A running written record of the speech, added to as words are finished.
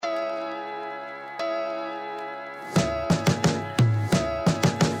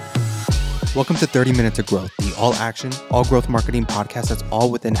Welcome to 30 Minutes of Growth, the all-action, all-growth marketing podcast that's all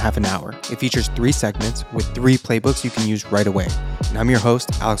within half an hour. It features 3 segments with 3 playbooks you can use right away. And I'm your host,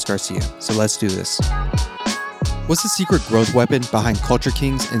 Alex Garcia. So let's do this. What's the secret growth weapon behind Culture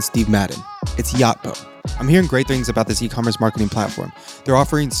Kings and Steve Madden? It's Yotpo. I'm hearing great things about this e-commerce marketing platform. They're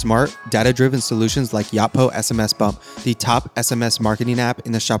offering smart, data-driven solutions like Yotpo SMS Bump, the top SMS marketing app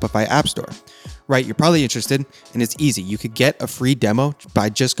in the Shopify App Store. Right, you're probably interested, and it's easy. You could get a free demo by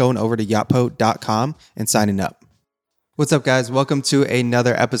just going over to yotpo.com and signing up. What's up, guys? Welcome to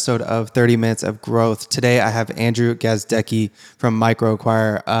another episode of 30 Minutes of Growth. Today, I have Andrew Gazdecki from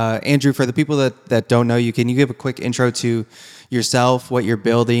MicroAcquire. Andrew, for the people that don't know you, can you give a quick intro to yourself, what you're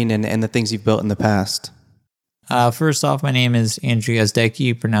building, and the things you've built in the past? First off, my name is Andrew Gazdecki.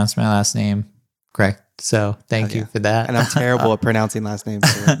 You pronounced my last name correct, so thank you for that. And I'm terrible at pronouncing last names.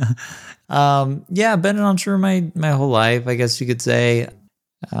 So. I've been an entrepreneur my whole life, I guess you could say.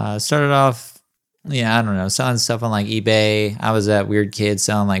 Started off, selling stuff on like eBay. I was that weird kid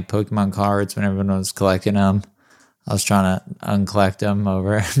selling like Pokemon cards when everyone was collecting them. I was trying to uncollect them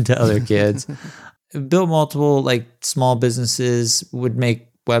over to other kids. Built multiple like small businesses, would make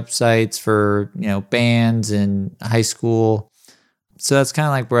websites for, bands in high school. So that's kind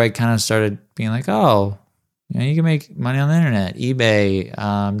of like where I kind of started being like, you can make money on the internet, eBay,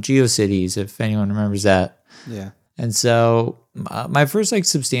 GeoCities, if anyone remembers that. Yeah. And so my first like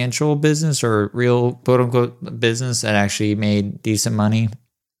substantial business or real quote unquote business that actually made decent money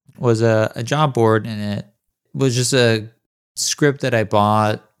was a job board, and it was just a script that I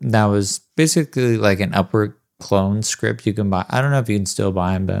bought that was basically like an Upwork clone script you can buy. I don't know if you can still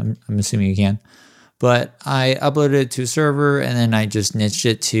buy them, but I'm assuming you can. But I uploaded it to a server, and then I just niched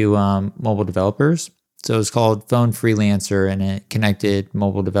it to mobile developers. So it was called Phone Freelancer, and it connected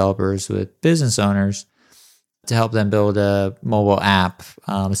mobile developers with business owners to help them build a mobile app,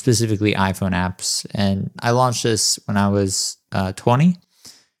 specifically iPhone apps. And I launched this when I was 20,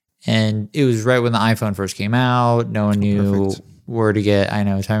 and it was right when the iPhone first came out. No one knew where to get. I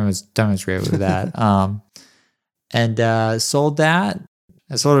know time was great with that. And sold that.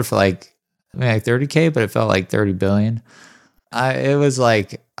 I sold it for like 30K, but it felt like 30 billion. It was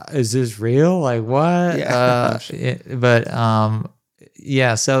like, is this real? Like what? Yeah. But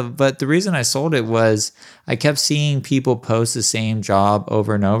the reason I sold it was I kept seeing people post the same job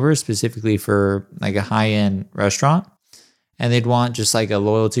over and over, specifically for like a high-end restaurant. And they'd want just like a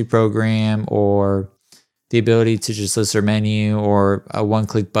loyalty program or the ability to just list their menu or a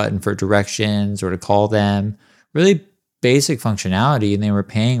one-click button for directions or to call them. Really basic functionality. And they were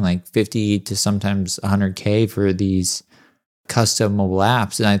paying like 50 to sometimes 100K for these custom mobile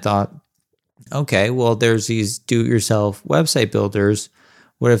apps. And I thought, okay, well, there's these do-it-yourself website builders.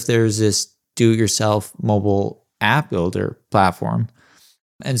 What if there's this do-it-yourself mobile app builder platform?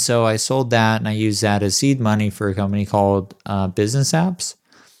 And so I sold that, and I used that as seed money for a company called Business Apps.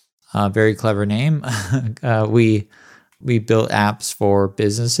 Very clever name. We built apps for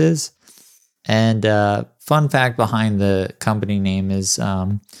businesses. And fun fact behind the company name is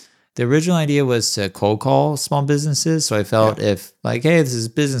the original idea was to cold call small businesses. So I felt if like, hey, this is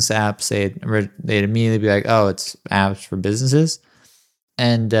business apps, they'd immediately be like, oh, it's apps for businesses.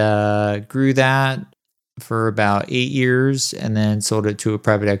 And grew that for about 8 years, and then sold it to a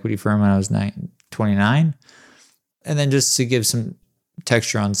private equity firm when I was 29. And then just to give some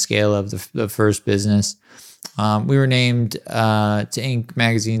texture on scale of the first business, we were named to Inc.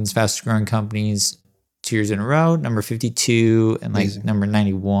 magazine's fastest growing companies 2 years in a row, number 52 and like Amazing. Number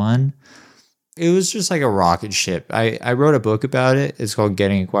 91. It was just like a rocket ship. I wrote a book about it. It's called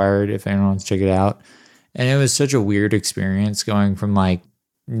Getting Acquired, if anyone wants to check it out. And it was such a weird experience going from like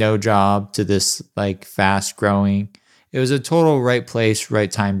no job to this like fast growing. It was a total right place,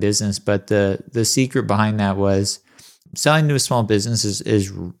 right time business. But the secret behind that was selling to a small business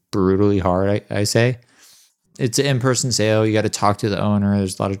is brutally hard, I say. It's an in-person sale. You got to talk to the owner.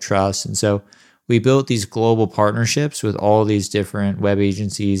 There's a lot of trust. And so we built these global partnerships with all these different web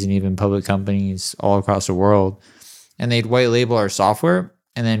agencies and even public companies all across the world. And they'd white label our software.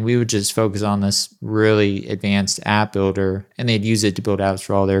 And then we would just focus on this really advanced app builder. And they'd use it to build apps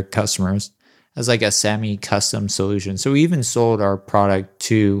for all their customers as like a semi-custom solution. So we even sold our product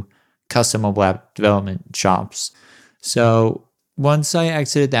to custom mobile app development shops. So once I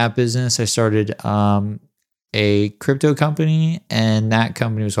exited that business, I started a crypto company, and that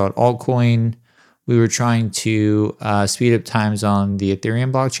company was called Altcoin. We were trying to speed up times on the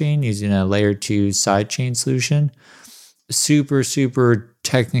Ethereum blockchain using a layer 2 sidechain solution. Super, super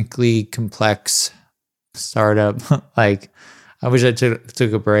technically complex startup. Like, I wish I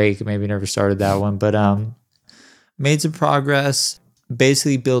took a break, maybe never started that one, but made some progress.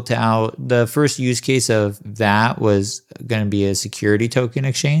 basically built out the first use case of that was going to be a security token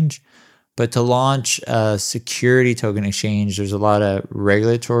exchange. But to launch a security token exchange, there's a lot of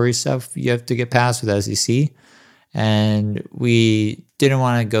regulatory stuff you have to get past with SEC. And we didn't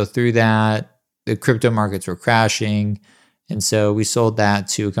want to go through that. The crypto markets were crashing. And so we sold that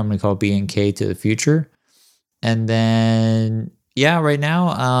to a company called BNK to the future. And then, right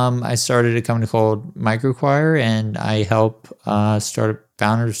now I started a company called MicroAcquire, and I help start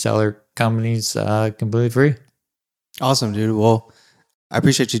founder seller companies completely free. Awesome, dude. Well, I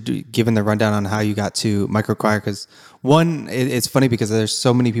appreciate you giving the rundown on how you got to MicroAcquire, because one, it's funny because there's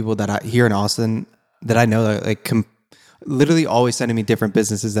so many people that here in Austin that I know that literally always sending me different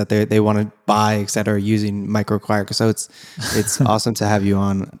businesses that they want to buy, et cetera, using MicroAcquire. So it's awesome to have you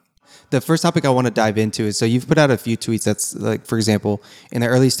on. The first topic I want to dive into is, so you've put out a few tweets that's like, for example, in the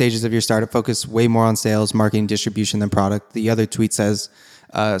early stages of your startup, focus way more on sales, marketing, distribution than product. The other tweet says,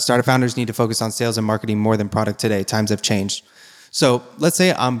 startup founders need to focus on sales and marketing more than product today. Times have changed. So let's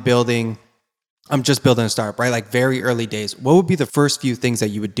say I'm just building a startup, right? Like very early days. What would be the first few things that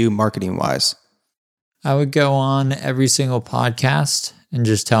you would do marketing wise? I would go on every single podcast and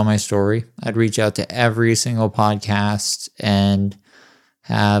just tell my story. I'd reach out to every single podcast and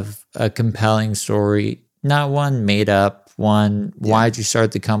have a compelling story, not one made up, one, why'd you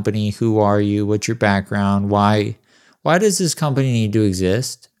start the company? Who are you? What's your background? Why does this company need to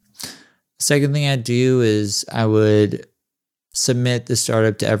exist? Second thing I'd do is I would submit the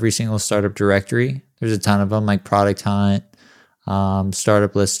startup to every single startup directory. There's a ton of them, like Product Hunt,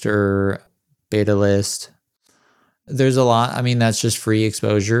 Startup Lister, Beta List. There's a lot. I mean, that's just free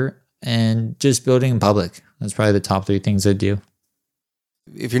exposure and just building in public. That's probably the top 3 things I do.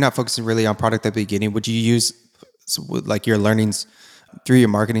 If you're not focusing really on product at the beginning, would you use like your learnings through your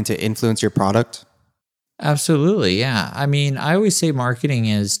marketing to influence your product? Absolutely. Yeah. I mean, I always say marketing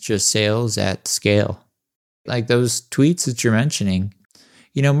is just sales at scale. Like those tweets that you're mentioning,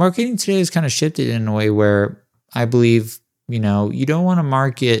 marketing today is kind of shifted in a way where I believe, you don't want to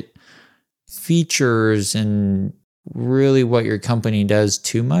market features and really what your company does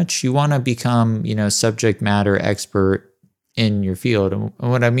too much. You want to become, subject matter expert in your field. And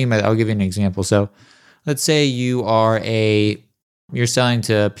what I mean by that, I'll give you an example. So let's say you're selling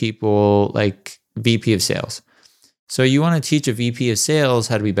to people like VP of sales. So you want to teach a VP of sales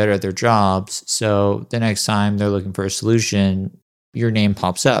how to be better at their jobs. So the next time they're looking for a solution, your name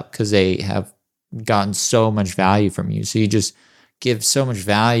pops up because they have gotten so much value from you. So you just give so much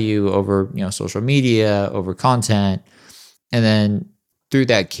value over, social media, over content. And then through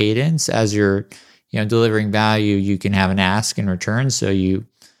that cadence, as you're, delivering value, you can have an ask in return. So you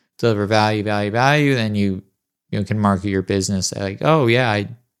deliver value, then you can market your business like, oh yeah, I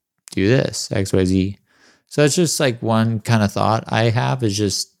do this, XYZ. So it's just like one kind of thought I have is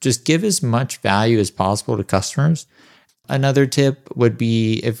just give as much value as possible to customers. Another tip would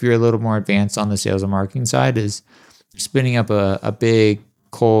be, if you're a little more advanced on the sales and marketing side, is spinning up a big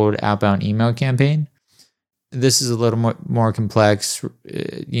cold outbound email campaign. This is a little more complex.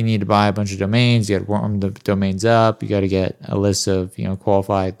 You need to buy a bunch of domains. You got to warm the domains up. You got to get a list of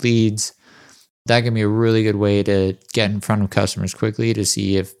qualified leads. That can be a really good way to get in front of customers quickly to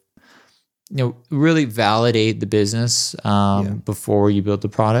see if really validate the business before you build the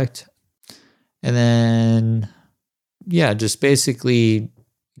product. And then, just basically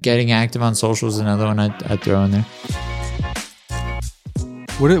getting active on social is another one I'd throw in there.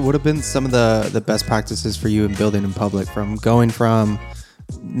 What would have been some of the best practices for you in building in public, from going from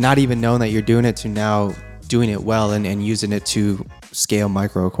not even knowing that you're doing it to now doing it well and using it to scale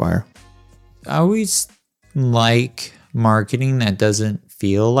MicroAcquire? I always like marketing that doesn't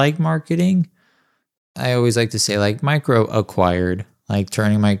feel like marketing. I always like to say like MicroAcquired, like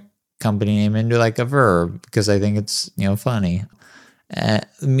turning my company name into like a verb because I think it's, funny.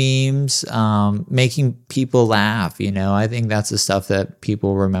 Memes, making people laugh, I think that's the stuff that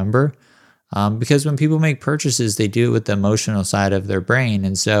people remember. Because when people make purchases, they do it with the emotional side of their brain.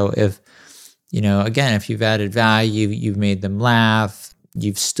 And so if, again, if you've added value, you've made them laugh,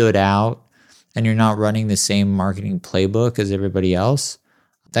 you've stood out, and you're not running the same marketing playbook as everybody else,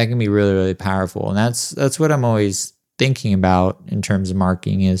 that can be really, really powerful. And that's what I'm always thinking about in terms of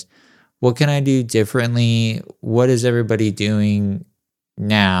marketing is, what can I do differently? What is everybody doing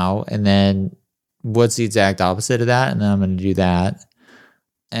now? And then what's the exact opposite of that? And then I'm going to do that.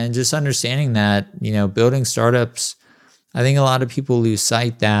 And just understanding that, building startups, I think a lot of people lose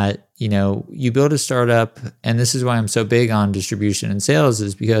sight that, you build a startup, and this is why I'm so big on distribution and sales,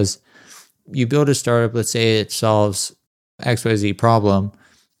 is because you build a startup, let's say it solves XYZ problem,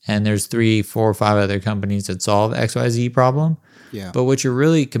 and there's 3, 4, 5 other companies that solve XYZ problem. Yeah. But what you're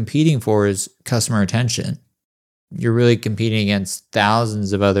really competing for is customer attention. You're really competing against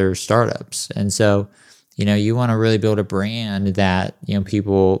thousands of other startups. And so, you want to really build a brand that,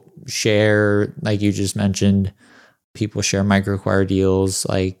 people share, like you just mentioned, people share MicroAcquire deals.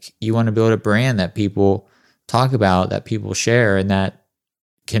 Like, you want to build a brand that people talk about, that people share, and that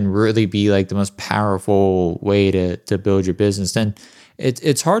can really be like the most powerful way to build your business. And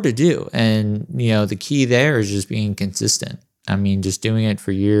it's hard to do. And, the key there is just being consistent. I mean, just doing it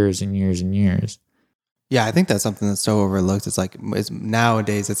for years and years and years. Yeah, I think that's something that's so overlooked.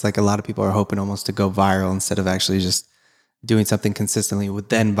 Nowadays, it's like a lot of people are hoping almost to go viral instead of actually just doing something consistently with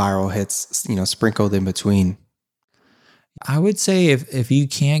then viral hits, sprinkled in between. I would say if you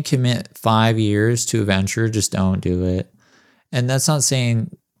can't commit 5 years to a venture, just don't do it. And that's not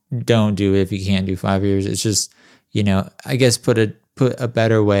saying don't do it if you can't do 5 years. It's just, I guess put a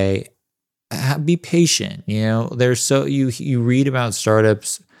better way. Be patient. You read about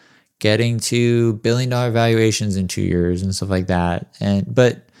startups getting to $1 billion valuations in 2 years and stuff like that.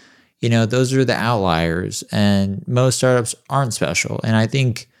 But those are the outliers, and most startups aren't special. And I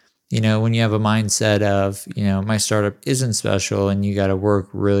think, when you have a mindset of, my startup isn't special, and you got to work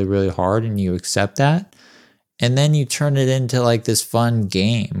really, really hard, and you accept that, and then you turn it into like this fun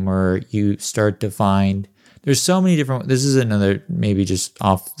game where you start to find there's so many different, this is another maybe just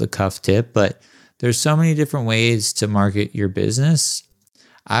off the cuff tip, but there's so many different ways to market your business.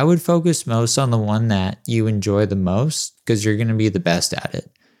 I would focus most on the one that you enjoy the most, because you're going to be the best at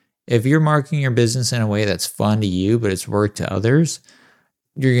it. If you're marketing your business in a way that's fun to you, but it's work to others,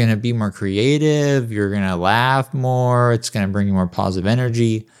 you're going to be more creative. You're going to laugh more. It's going to bring you more positive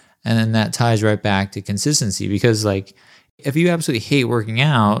energy. And then that ties right back to consistency, because like if you absolutely hate working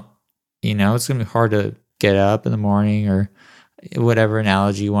out, it's going to be hard to get up in the morning, or whatever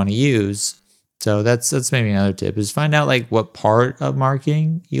analogy you want to use. So that's maybe another tip, is find out like what part of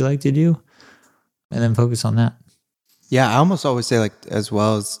marketing you like to do and then focus on that. Yeah, I almost always say like as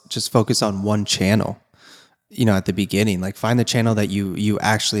well as just focus on one channel. At the beginning, like find the channel that you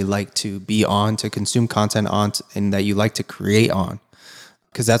actually like to be on, to consume content on, and that you like to create on,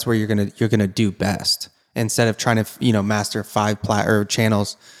 because that's where you're gonna do best. Instead of trying to master 5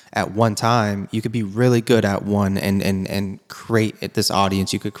 channels at one time, you could be really good at one and create this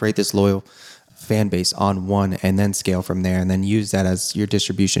audience. You could create this loyal fan base on one, and then scale from there, and then use that as your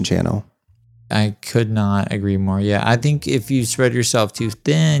distribution channel. I could not agree more. Yeah, I think if you spread yourself too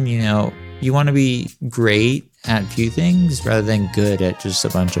thin, you want to be great at few things rather than good at just a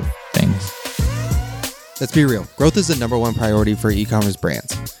bunch of things. Let's be real. Growth is the number one priority for e-commerce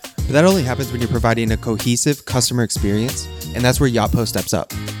brands. But that only happens when you're providing a cohesive customer experience, and that's where Yotpo steps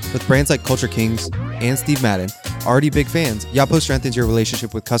up. With brands like Culture Kings and Steve Madden, already big fans, Yotpo strengthens your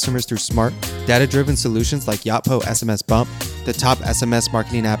relationship with customers through smart, data-driven solutions like Yotpo SMS Bump, the top SMS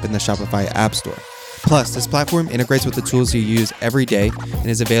marketing app in the Shopify App Store. Plus, this platform integrates with the tools you use every day and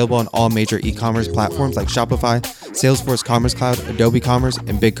is available on all major e-commerce platforms like Shopify, Salesforce Commerce Cloud, Adobe Commerce,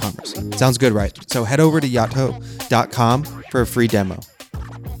 and BigCommerce. Sounds good, right? So head over to yotpo.com for a free demo.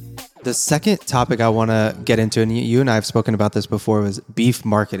 The second topic I want to get into, and you and I have spoken about this before, was beef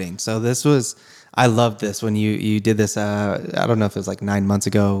marketing. So I loved this when you did this, I don't know if it was like 9 months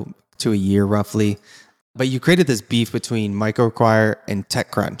ago to a year roughly, but you created this beef between MicroAcquire and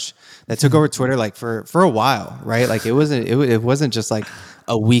TechCrunch that took over Twitter like for a while, right? Like it wasn't just like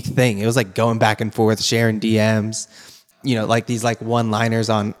a week thing. It was like going back and forth, sharing DMs, like these like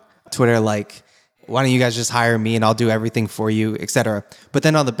one-liners on Twitter, like, why don't you guys just hire me and I'll do everything for you, etc. But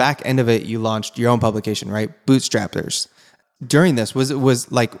then on the back end of it, you launched your own publication, right? Bootstrappers. During this, was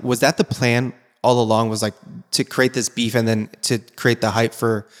that the plan all along, was like to create this beef and then to create the hype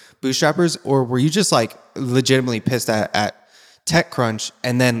for Bootstrappers? Or were you just like legitimately pissed at TechCrunch,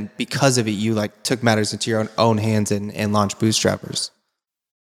 and then because of it, you like took matters into your own hands and launched Bootstrappers?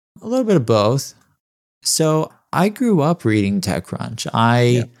 A little bit of both. So I grew up reading TechCrunch.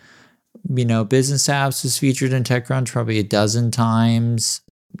 Business Apps was featured in TechCrunch probably a dozen times.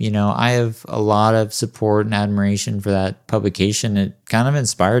 I have a lot of support and admiration for that publication. It kind of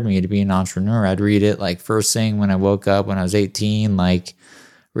inspired me to be an entrepreneur. I'd read it like first thing when I woke up when I was 18, like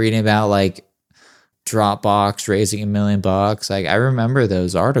reading about like Dropbox raising $1 million. Like I remember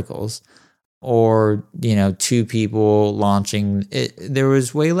those articles. Or, 2 people launching it. There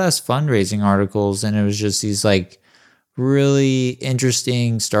was way less fundraising articles, and it was just these like really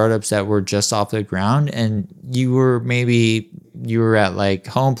interesting startups that were just off the ground, and you were at like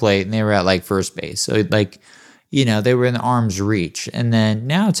home plate and they were at like first base. So like, they were in arm's reach. And then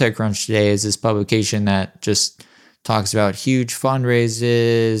now TechCrunch today is this publication that just talks about huge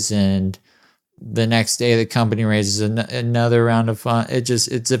fundraisers and the next day the company raises another round of fund.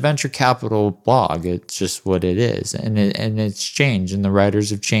 It's a venture capital blog. It's just what it is. And it's changed, and the writers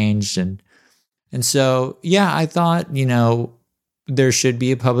have changed. And so, yeah, I thought, there should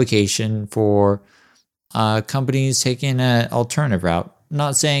be a publication for companies taking an alternative route. I'm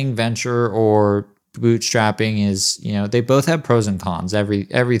not saying venture or bootstrapping is, they both have pros and cons.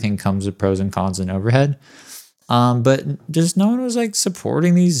 Everything comes with pros and cons and overhead. But just no one was like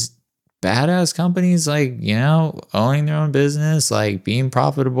supporting these badass companies, like, owning their own business, like being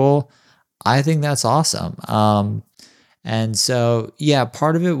profitable. I think that's awesome. And so, yeah,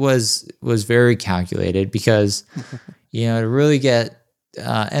 part of it was very calculated because, to really get,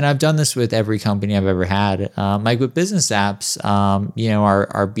 and I've done this with every company I've ever had. Like with business apps,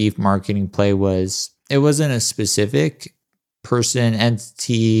 our beef marketing play it wasn't a specific person,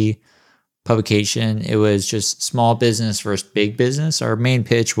 entity, publication. It was just small business versus big business. Our main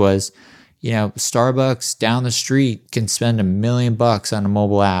pitch was, Starbucks down the street can spend $1 million on a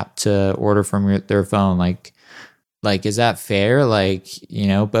mobile app to order from their phone. Like, is that fair?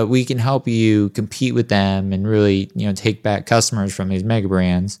 But we can help you compete with them and really, take back customers from these mega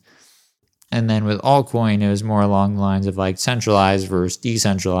brands. And then with altcoin, it was more along the lines of like centralized versus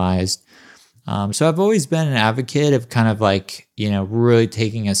decentralized. So I've always been an advocate of kind of like, really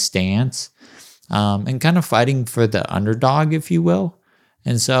taking a stance and kind of fighting for the underdog, if you will.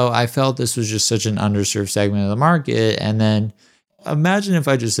 And so I felt this was just such an underserved segment of the market. And then imagine if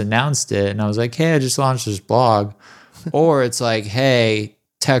I just announced it and I was like, hey, I just launched this blog. Or it's like, hey,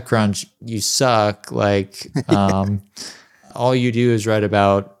 TechCrunch, you suck. Like, all you do is write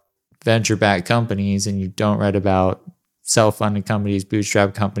about venture-backed companies and you don't write about self-funded companies,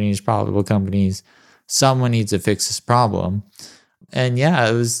 bootstrap companies, profitable companies. Someone needs to fix this problem. And yeah,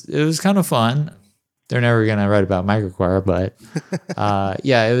 it was kind of fun. They're never going to write about MicroAcquire, but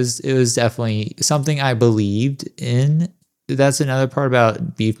yeah, it was definitely something I believed in. That's another part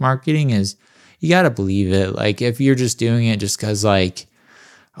about beef marketing is you got to believe it. Like if you're just doing it just because like,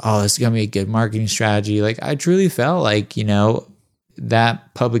 oh, this is going to be a good marketing strategy. Like I truly felt like,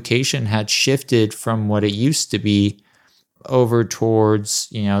 that publication had shifted from what it used to be over towards,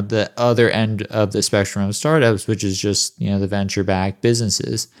 the other end of the spectrum of startups, which is just, the venture-backed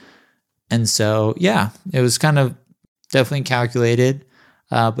businesses. And so, yeah, it was kind of definitely calculated,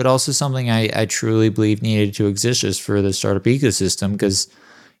 but also something I truly believe needed to exist just for the startup ecosystem. Because,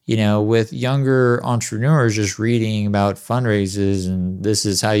 with younger entrepreneurs just reading about fundraisers and this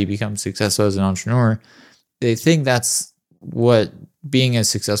is how you become successful as an entrepreneur, they think that's what being a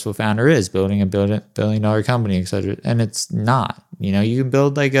successful founder is, building a billion-dollar company, et cetera. And it's not. You can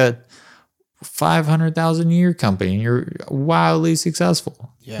build like a 500,000 a year company and you're wildly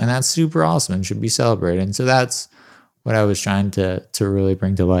successful. Yeah. And that's super awesome and should be celebrated. And so that's what I was trying to really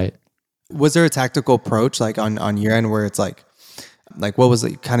bring to light. Was there a tactical approach like on your end where it's like what was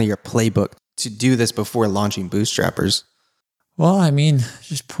kind of your playbook to do this before launching Bootstrappers? Well, I mean,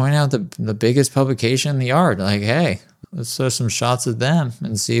 just point out the biggest publication in the art. Like, hey, let's throw some shots at them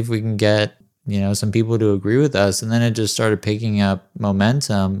and see if we can get, some people to agree with us. And then it just started picking up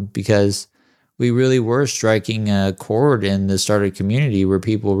momentum because we really were striking a chord in the startup community where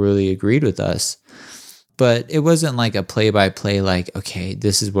people really agreed with us. But it wasn't like a play-by-play, like, okay,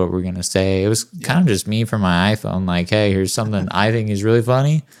 this is what we're going to say. It was kind of just me from my iPhone, like, hey, here's something I think is really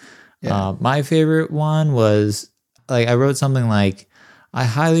funny. Yeah. My favorite one was, like, I wrote something like, I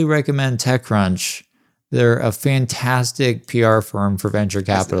highly recommend TechCrunch. They're a fantastic PR firm for venture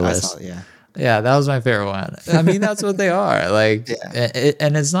capitalists. Yeah, that was my favorite one. I mean, that's what they are. Like,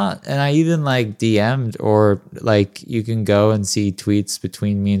 and it's not, and I even like DM'd or like you can go and see tweets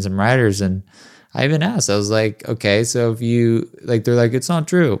between me and some writers. And I even asked, I was like, okay, so if you like, they're like, it's not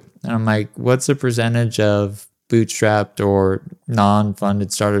true. And I'm like, what's the percentage of bootstrapped or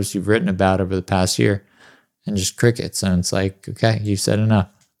non-funded startups you've written about over the past year? And just crickets. And it's like, okay, you've said enough.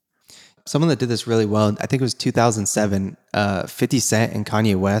 Someone that did this really well, I think it was 2007, 50 Cent and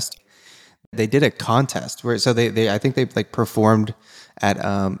Kanye West. They did a contest where, so they I think they like performed at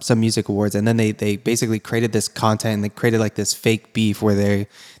some music awards, and then they basically created this content and they created like this fake beef where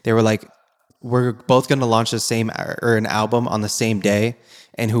they were like, we're both going to launch the same or an album on the same day,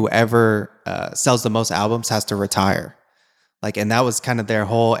 and whoever sells the most albums has to retire. Like, and that was kind of their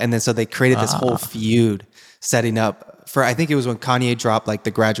whole, and then so they created this whole feud setting up for, I think it was when Kanye dropped like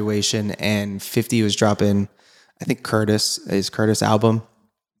The Graduation and 50 was dropping, I think his Curtis album.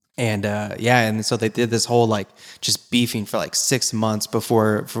 And and so they did this whole like just beefing for like 6 months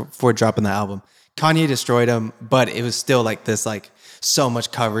before dropping the album. Kanye destroyed him, but it was still like this like so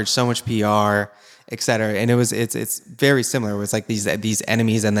much coverage, so much PR, etc. And it's very similar. It was like these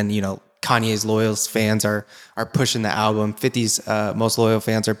enemies, and then Kanye's loyal fans are pushing the album. 50's most loyal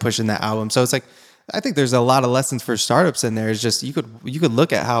fans are pushing the album. So it's like, I think there's a lot of lessons for startups in there. It's just you could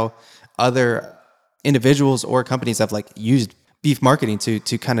look at how other individuals or companies have like used beef marketing to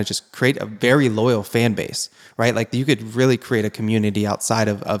kind of just create a very loyal fan base, right? Like you could really create a community outside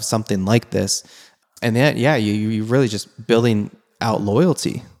of something like this. And then, yeah, you really just building out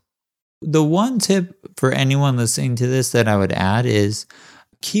loyalty. The one tip for anyone listening to this that I would add is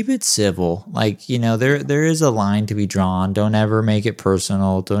keep it civil. Like, there is a line to be drawn. Don't ever make it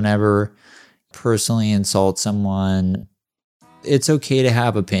personal. Don't ever personally insult someone. It's okay to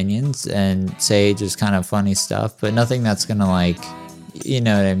have opinions and say just kind of funny stuff, but nothing that's going to like, you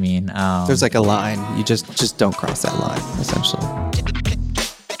know what I mean? There's like a line. You just don't cross that line, essentially.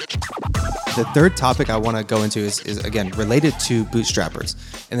 The third topic I want to go into is again, related to bootstrappers.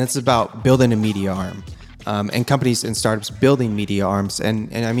 And that's about building a media arm. And companies and startups building media arms.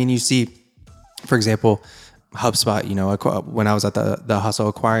 And I mean, you see, for example, HubSpot, when I was at the Hustle,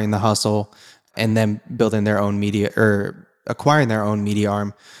 acquiring the Hustle and then building their own media or acquiring their own media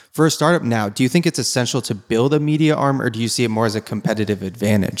arm. For a startup now, do you think it's essential to build a media arm or do you see it more as a competitive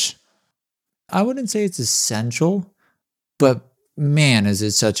advantage? I wouldn't say it's essential, but man, is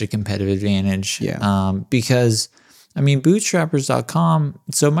it such a competitive advantage. Yeah. Because, I mean, bootstrappers.com,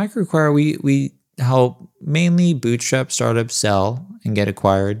 so MicroAcquire, we help mainly bootstrap startups sell and get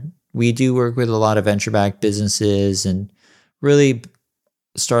acquired. We do work with a lot of venture-backed businesses and really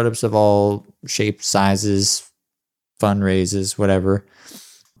startups of all shapes, sizes, fundraisers, whatever.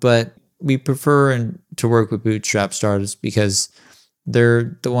 But we prefer to work with bootstrap startups because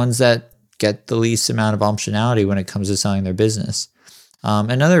they're the ones that get the least amount of optionality when it comes to selling their business.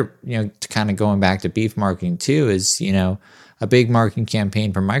 Another, kind of going back to beef marketing too, is, a big marketing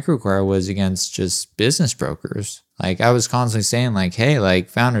campaign for MicroAcquire was against just business brokers. Like I was constantly saying like, hey, like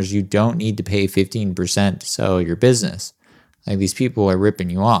founders, you don't need to pay 15% to sell your business. Like these people are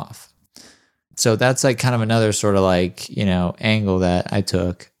ripping you off. So that's like kind of another sort of like, angle that I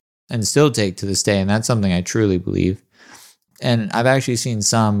took and still take to this day. And that's something I truly believe. And I've actually seen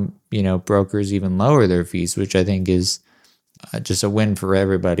some, brokers even lower their fees, which I think is just a win for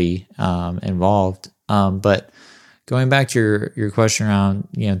everybody involved. But going back to your question around,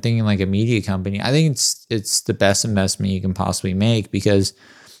 thinking like a media company, I think it's the best investment you can possibly make because,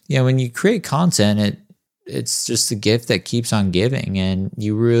 when you create content, it's just a gift that keeps on giving, and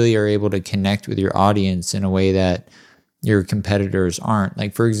you really are able to connect with your audience in a way that your competitors aren't.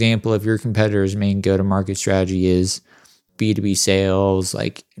 Like, for example, if your competitor's main go-to-market strategy is B2B sales,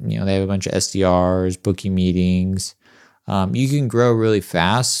 like, they have a bunch of SDRs, booking meetings, you can grow really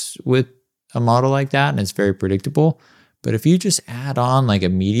fast with a model like that, and it's very predictable. But if you just add on like a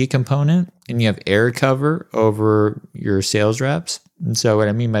media component and you have air cover over your sales reps, and so what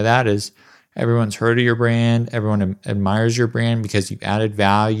I mean by that is everyone's heard of your brand, everyone admires your brand because you've added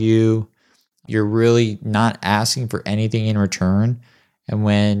value, you're really not asking for anything in return. And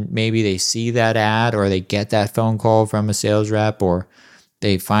when maybe they see that ad or they get that phone call from a sales rep or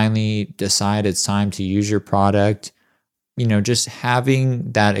they finally decide it's time to use your product, just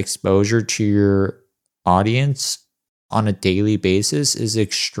having that exposure to your audience on a daily basis is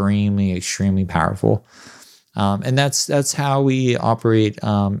extremely, extremely powerful. And that's how we operate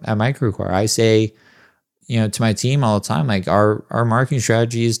at MicroAcquire. I say, to my team all the time, like our marketing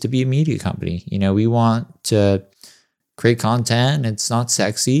strategy is to be a media company. We want to create content. It's not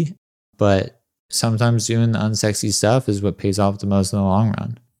sexy, but sometimes doing the unsexy stuff is what pays off the most in the long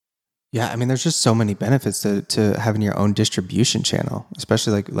run. Yeah, I mean, there's just so many benefits to having your own distribution channel,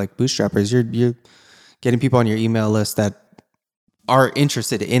 especially like bootstrappers. You're getting people on your email list that are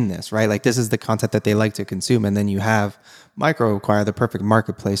interested in this, right? Like this is the content that they like to consume, and then you have MicroAcquire, the perfect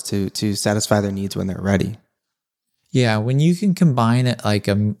marketplace to satisfy their needs when they're ready. Yeah, when you can combine it like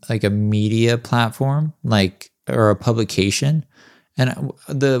a media platform, or a publication, and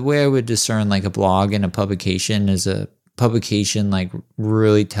the way I would discern like a blog and a publication is a publication like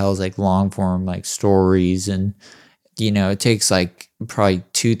really tells like long form like stories, and it takes like probably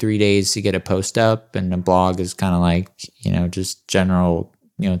 2-3 days to get a post up, and a blog is kind of like just general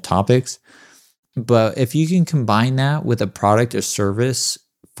topics. But if you can combine that with a product or service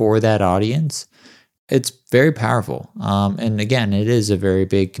for that audience, it's very powerful. And again, it is a very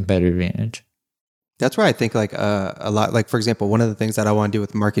big competitive advantage. That's where I think like a lot, like for example, one of the things that I want to do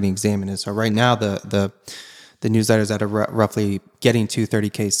with Marketing Examine is, so right now the newsletters that are roughly getting to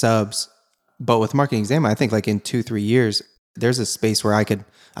 30K subs, but with Marketing Examine, I think like in 2-3 years, there's a space where I could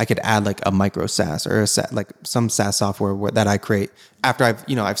add like a micro SaaS or like some SaaS software that I create after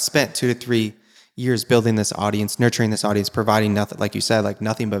I've spent 2 to 3 years building this audience, nurturing this audience, providing nothing, like you said, like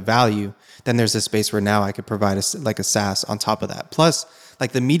nothing but value, then there's this space where now I could provide a SaaS on top of that. Plus,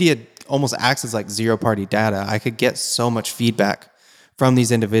 like the media almost acts as like zero party data. I could get so much feedback from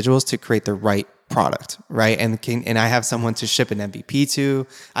these individuals to create the right product, right? And I have someone to ship an MVP to.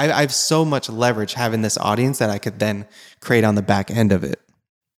 I have so much leverage having this audience that I could then create on the back end of it.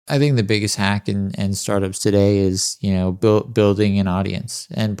 I think the biggest hack in startups today is, building an audience.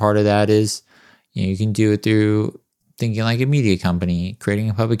 And part of that is, you can do it through thinking like a media company, creating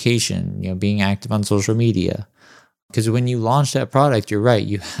a publication, being active on social media. Because when you launch that product, you're right,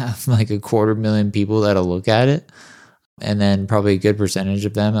 you have like 250,000 people that'll look at it. And then probably a good percentage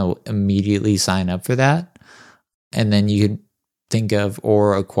of them will immediately sign up for that. And then you could think of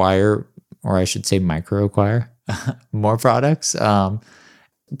or acquire, or I should say MicroAcquire, more products.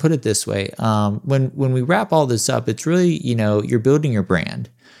 Put it this way. When we wrap all this up, it's really, you're building your brand.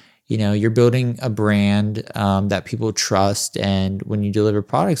 You're building a brand that people trust. And when you deliver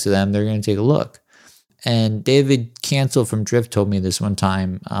products to them, they're going to take a look. And David Cancel from Drift told me this one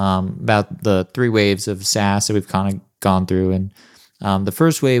time about the 3 waves of SaaS that we've kind of gone through. And the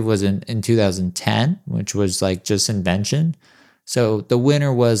first wave was in 2010, which was like just invention. So the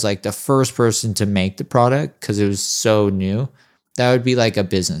winner was like the first person to make the product because it was so new. That would be like a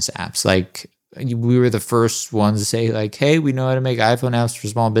business apps. Like we were the first ones to say like, hey, we know how to make iPhone apps for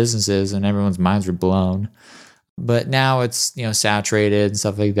small businesses, and everyone's minds were blown. But now it's, saturated and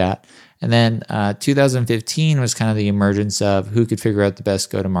stuff like that. And then 2015 was kind of the emergence of who could figure out the best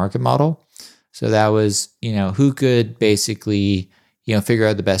go-to-market model. So that was, who could basically, figure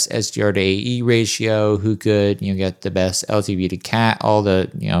out the best SDR to AE ratio, who could, get the best LTV to CAC, all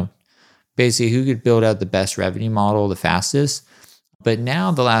the, basically who could build out the best revenue model the fastest. But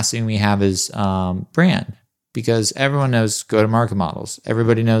now the last thing we have is brand, because everyone knows go-to-market models.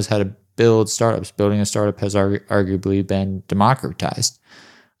 Everybody knows how to build startups. Building a startup has arguably been democratized.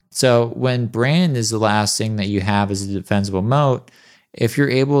 So when brand is the last thing that you have as a defensible moat, if you're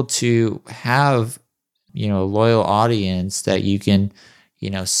able to have, a loyal audience that you can,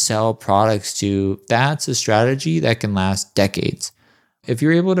 sell products to, that's a strategy that can last decades. If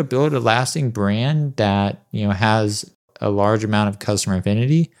you're able to build a lasting brand that, has a large amount of customer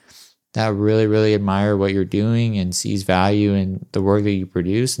affinity, that really, really admire what you're doing and sees value in the work that you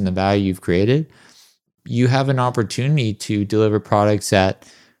produce and the value you've created, you have an opportunity to deliver products that,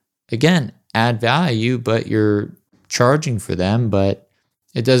 again, add value, but you're charging for them, but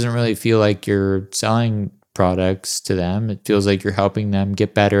it doesn't really feel like you're selling products to them. It feels like you're helping them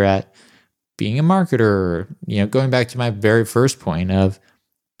get better at being a marketer. Going back to my very first point of,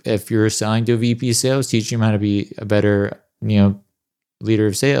 if you're selling to a VP of sales, teach them how to be a better, leader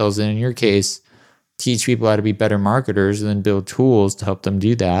of sales. And in your case, teach people how to be better marketers and then build tools to help them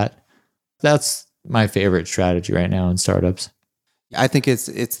do that. That's my favorite strategy right now in startups. I think it's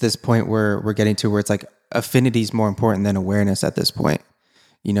this point where we're getting to where it's like affinity is more important than awareness at this point.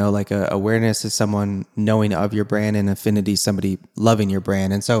 Awareness is someone knowing of your brand, and affinity is somebody loving your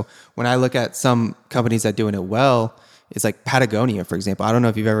brand. And so when I look at some companies that doing it well, it's like Patagonia, for example. I don't know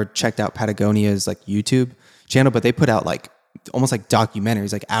if you've ever checked out Patagonia's like YouTube channel, but they put out like almost like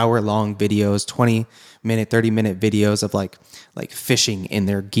documentaries, like hour-long videos, 20-minute, 30-minute videos of like fishing in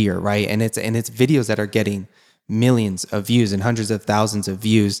their gear, right? And it's videos that are getting millions of views and hundreds of thousands of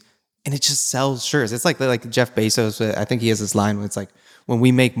views, and it just sells shirts. It's like Jeff Bezos. I think he has this line where it's like, when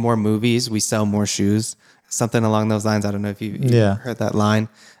we make more movies, we sell more shoes. Something along those lines. I don't know if you heard that line.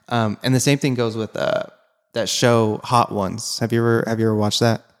 And the same thing goes with that show Hot Ones. Have you ever watched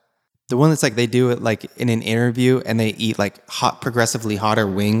that? The one that's like they do it like in an interview and they eat like progressively hotter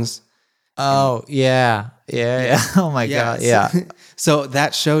wings. Oh, yeah. Oh my God. Yeah. So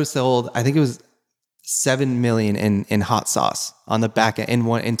that show sold, I think it was 7 million in hot sauce on the back end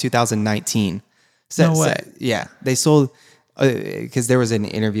in 2019. No way. Yeah. They sold, because there was an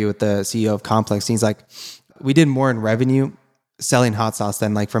interview with the CEO of Complex. And he's like, we did more in revenue selling hot sauce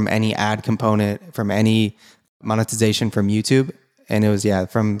than like from any ad component, from any monetization from YouTube. And it was,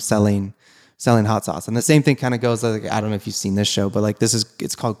 from selling hot sauce. And the same thing kind of goes, like, I don't know if you've seen this show, but like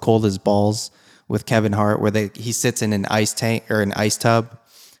it's called Cold as Balls with Kevin Hart, where he sits in an ice tank or an ice tub.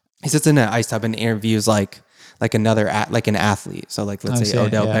 He sits in an ice tub and interviews like an athlete. So like, let's say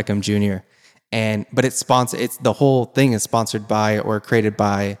Odell Beckham Jr. But it's the whole thing is sponsored by or created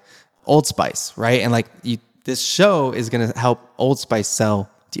by Old Spice, right? And like this show is going to help Old Spice sell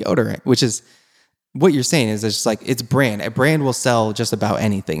deodorant, which is what you're saying is it's just like, it's brand. A brand will sell just about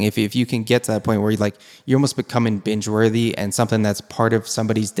anything. If you can get to that point where you're almost becoming binge worthy and something that's part of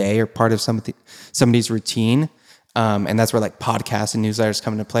somebody's day or part of somebody's routine, and that's where like podcasts and newsletters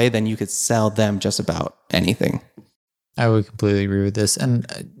come into play, then you could sell them just about anything. I would completely agree with this. And,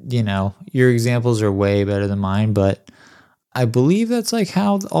 your examples are way better than mine, but I believe that's like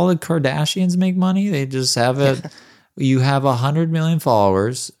how all the Kardashians make money. They just have you have 100 million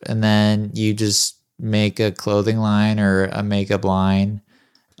followers, and then you just make a clothing line or a makeup line.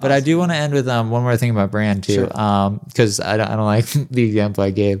 But awesome. I do want to end with one more thing about brand too, because I don't like the example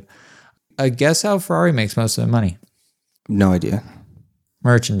I gave. Guess how Ferrari makes most of their money? No idea.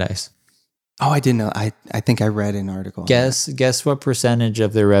 Merchandise. Oh, I didn't know. I think I read an article. Guess what percentage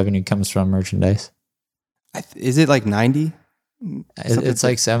of their revenue comes from merchandise? Is it like 90? It's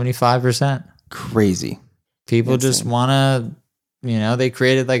like 75%. Crazy. People just want to, they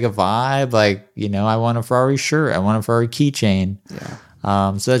created like a vibe. Like, I want a Ferrari shirt. I want a Ferrari keychain.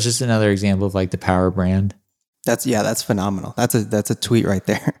 Yeah. So that's just another example of like the power brand. That's phenomenal. That's a tweet right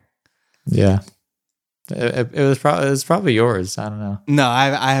there. Yeah. It was probably yours. I don't know. No,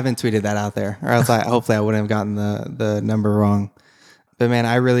 I haven't tweeted that out there, or else hopefully I wouldn't have gotten the number wrong. But man,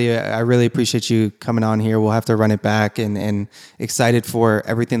 I really appreciate you coming on here. We'll have to run it back, and excited for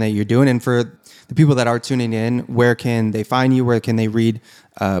everything that you're doing. And for the people that are tuning in, where can they find you? Where can they read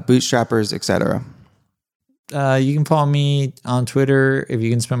Bootstrappers, etc.? You can follow me on Twitter if you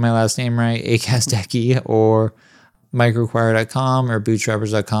can spell my last name right, Gazdecki, or MicroAcquire.com or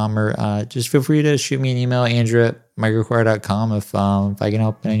Bootstrappers.com, or just feel free to shoot me an email, Andrew@MicroAcquire.com, if I can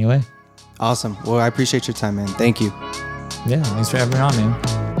help in any way. Awesome. Well, I appreciate your time, man. Thank you. Yeah, thanks for having me on,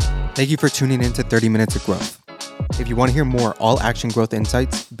 man. Thank you for tuning in to 30 Minutes of Growth. If you want to hear more all-action growth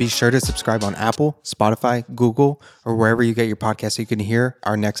insights, be sure to subscribe on Apple, Spotify, Google, or wherever you get your podcast so you can hear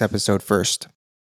our next episode first.